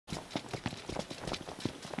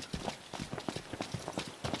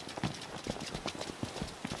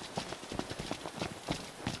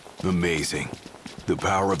Amazing. The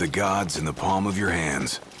power of the gods in the palm of your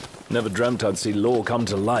hands. Never dreamt I'd see law come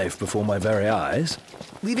to life before my very eyes.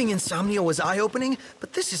 Leaving Insomnia was eye-opening,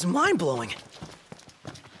 but this is mind-blowing.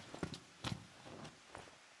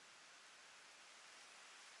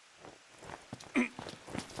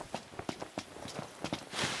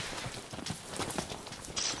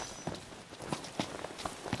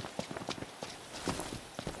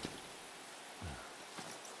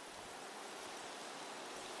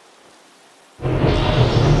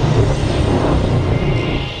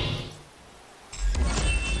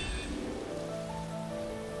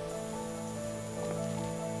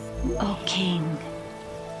 O King,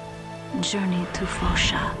 journey to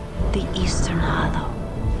Fosha, the Eastern Hollow.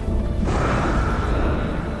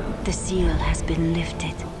 The seal has been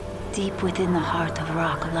lifted. Deep within the heart of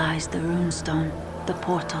rock lies the runestone, the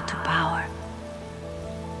portal to power.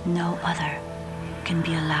 No other can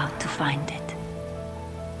be allowed to find it.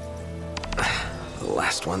 The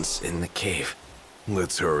last one's in the cave.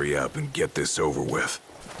 Let's hurry up and get this over with.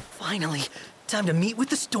 Finally, time to meet with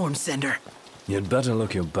the Storm Sender. You'd better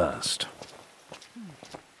look your best.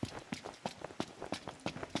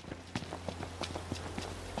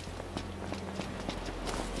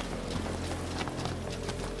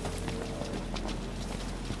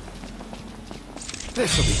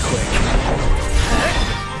 This'll be quick.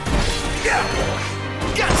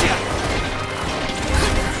 Gotcha!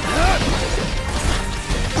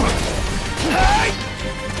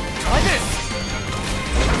 Try this!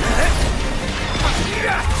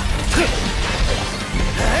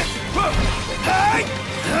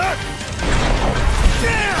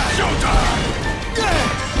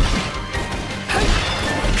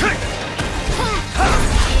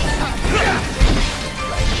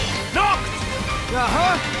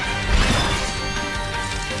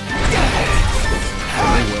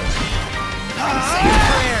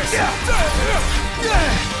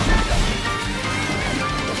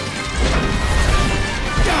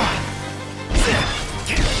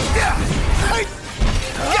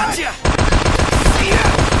 Gotcha!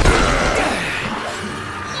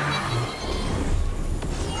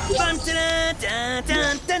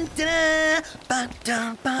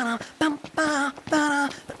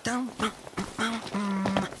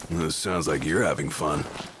 This sounds like you're having fun.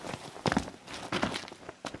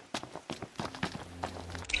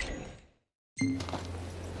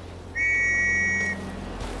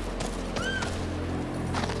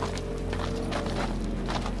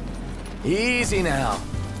 Easy now.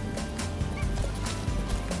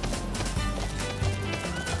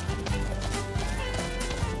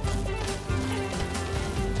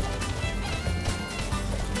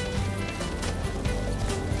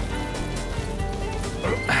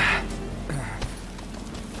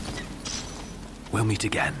 We'll meet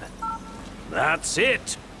again. That's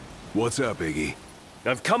it! What's up, Iggy?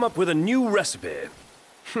 I've come up with a new recipe.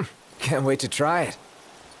 Can't wait to try it.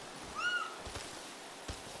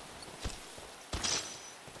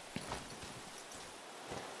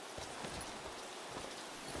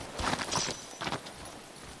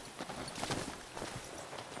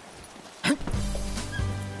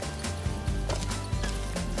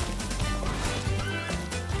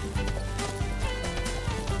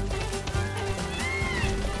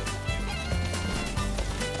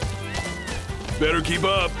 Better keep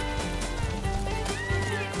up.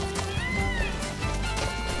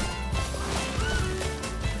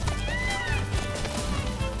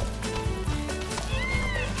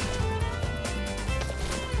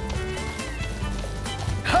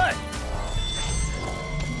 Hey!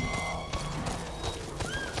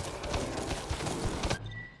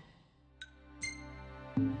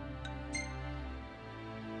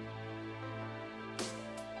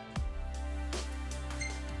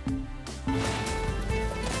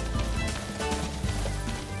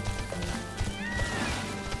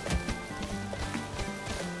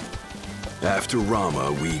 After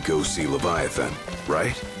Rama, we go see Leviathan,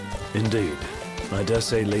 right? Indeed. I dare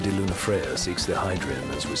say Lady Lunafreya seeks the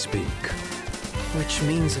Hydrian as we speak. Which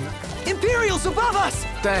means Imperials above us!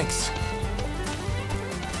 Thanks.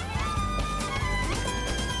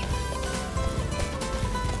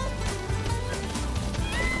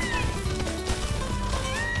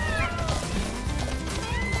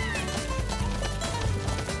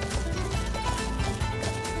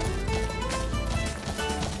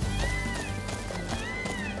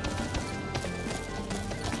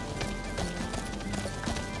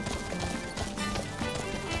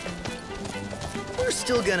 We're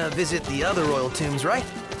still gonna visit the other royal tombs, right?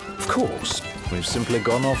 Of course. We've simply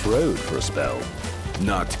gone off-road for a spell.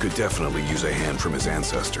 Noct could definitely use a hand from his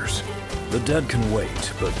ancestors. The dead can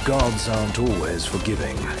wait, but gods aren't always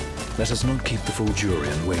forgiving. Let us not keep the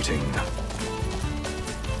Fulgurian waiting.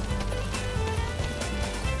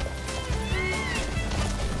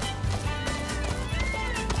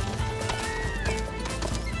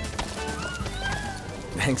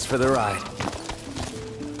 Thanks for the ride.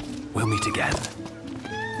 We'll meet again.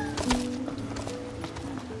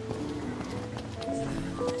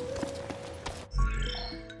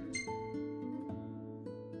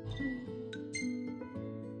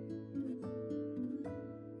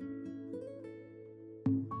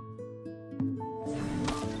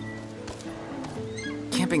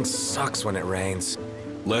 Camping sucks when it rains.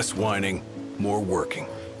 Less whining, more working.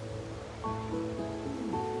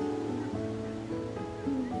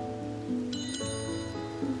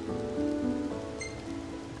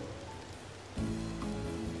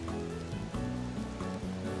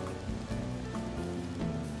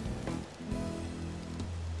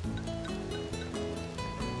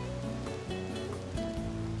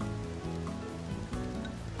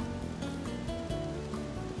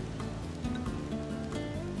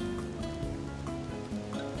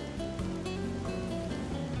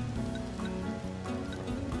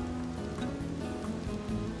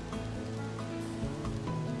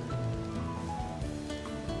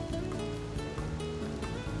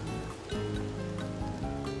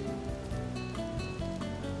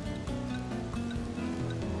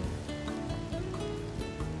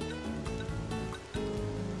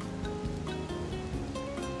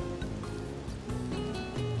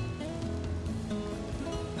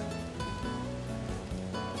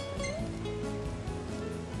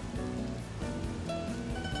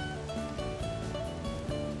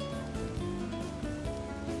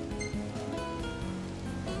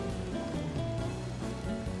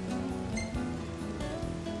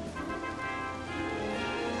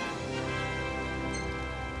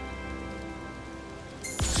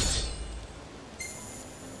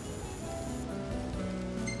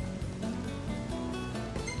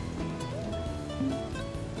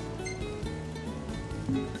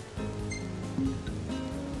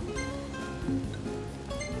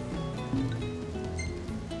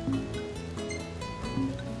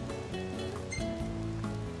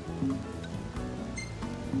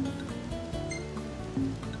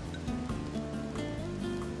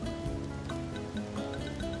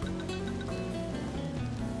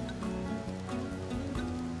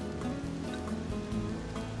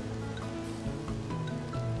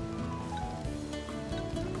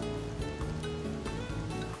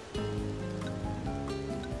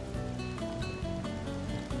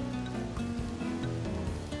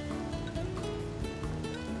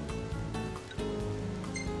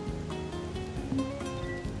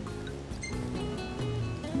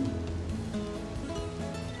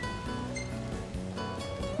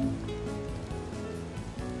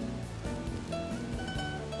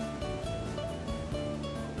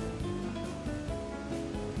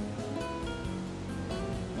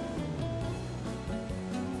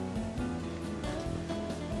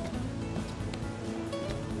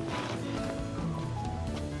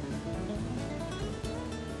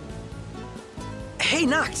 Hey,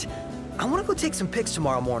 Noct! I want to go take some pics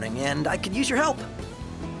tomorrow morning, and I could use your help.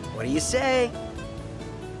 What do you say?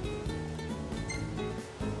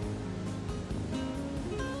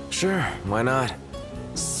 Sure, why not?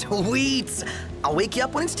 Sweet! I'll wake you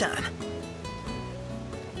up when it's time.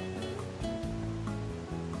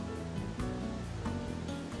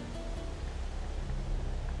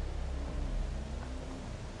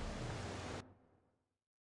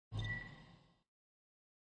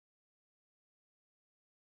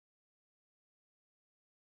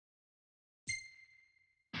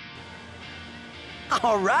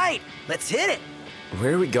 All right, let's hit it.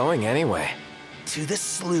 Where are we going anyway? To the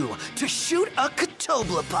slough to shoot a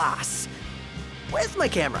Catoblepas. With my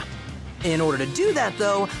camera. In order to do that,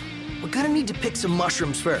 though, we're gonna need to pick some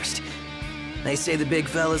mushrooms first. They say the big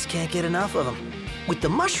fellas can't get enough of them. With the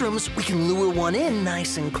mushrooms, we can lure one in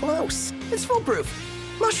nice and close. It's foolproof.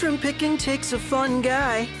 Mushroom picking takes a fun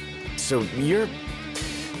guy. So you're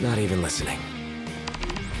not even listening.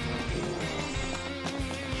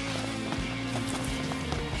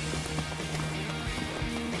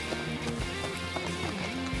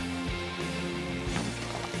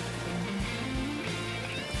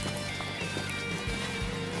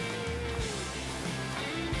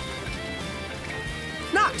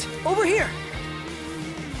 Over here!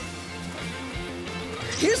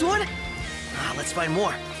 Here's one! Let's find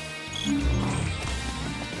more.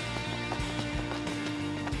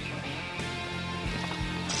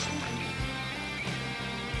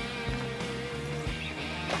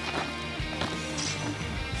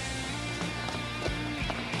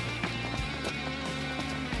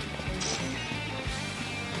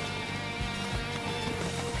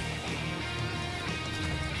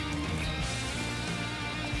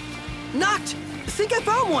 Knocked! I think I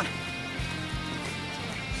found one!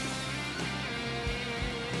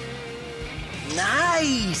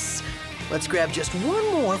 Nice! Let's grab just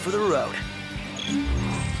one more for the road.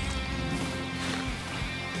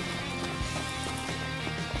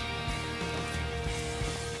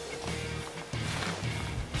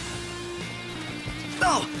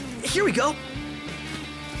 Oh, here we go.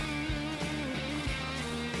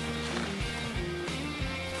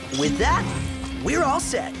 With that, we're all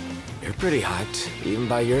set. You're pretty hyped, even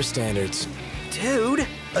by your standards. Dude,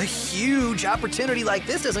 a huge opportunity like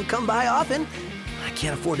this doesn't come by often. I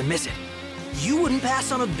can't afford to miss it. You wouldn't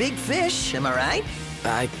pass on a big fish, am I right?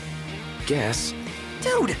 I guess.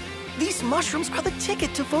 Dude, these mushrooms are the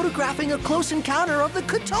ticket to photographing a close encounter of the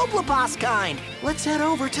Catoblepas kind. Let's head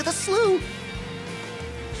over to the slough.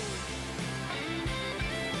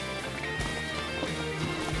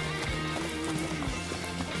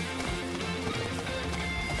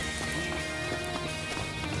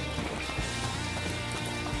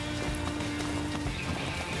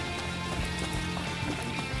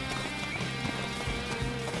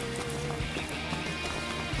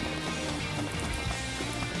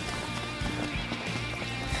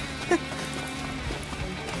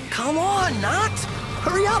 Come on, Knot!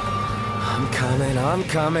 Hurry up! I'm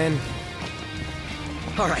coming.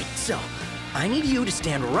 All right, so I need you to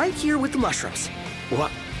stand right here with the mushrooms.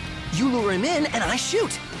 What? You lure him in and I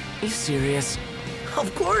shoot. Are you serious?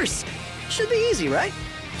 Of course. Should be easy, right?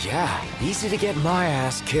 Yeah, easy to get my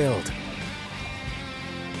ass killed.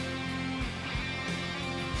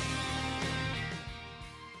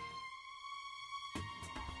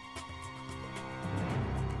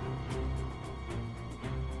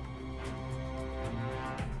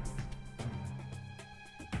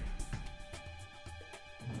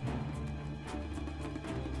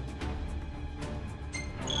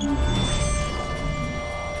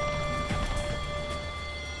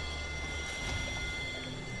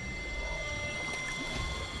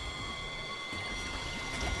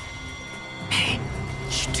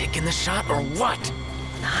 Taking the shot or what?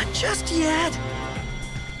 Not just yet.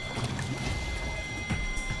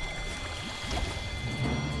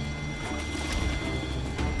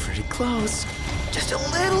 Pretty close. Just a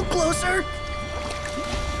little closer.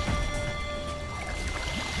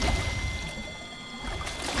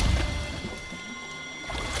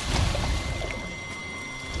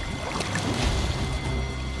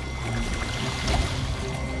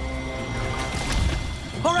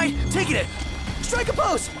 All right, taking it. Strike a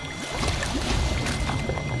pose!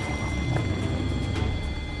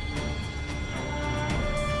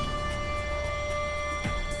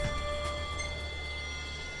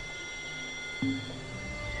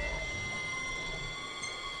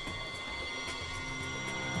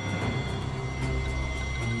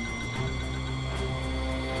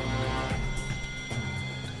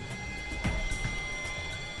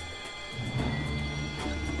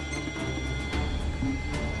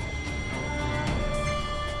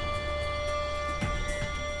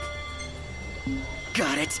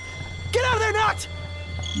 Got it. Get out of there, Knot!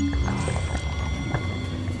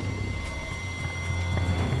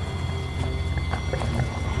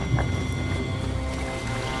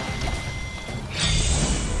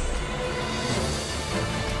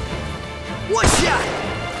 One shot!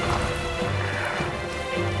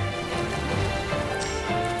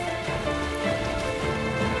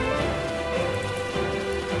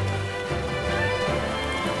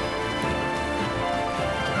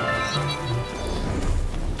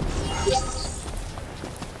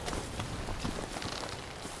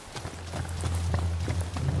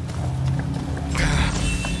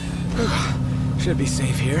 Should be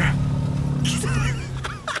safe here.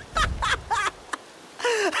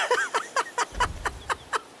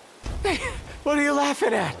 Hey, what are you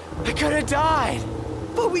laughing at? I could have died.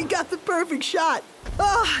 But we got the perfect shot.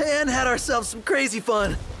 Oh, and had ourselves some crazy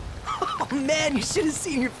fun. Oh man, you should have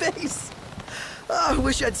seen your face. Oh, I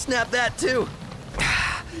wish I'd snapped that too.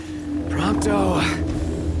 Prompto.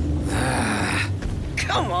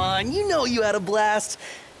 Come on, you know you had a blast.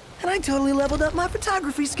 And I totally leveled up my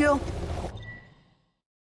photography skill.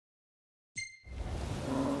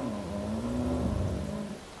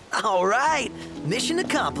 All right, mission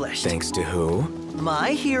accomplished. Thanks to who?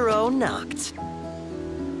 My hero knocked.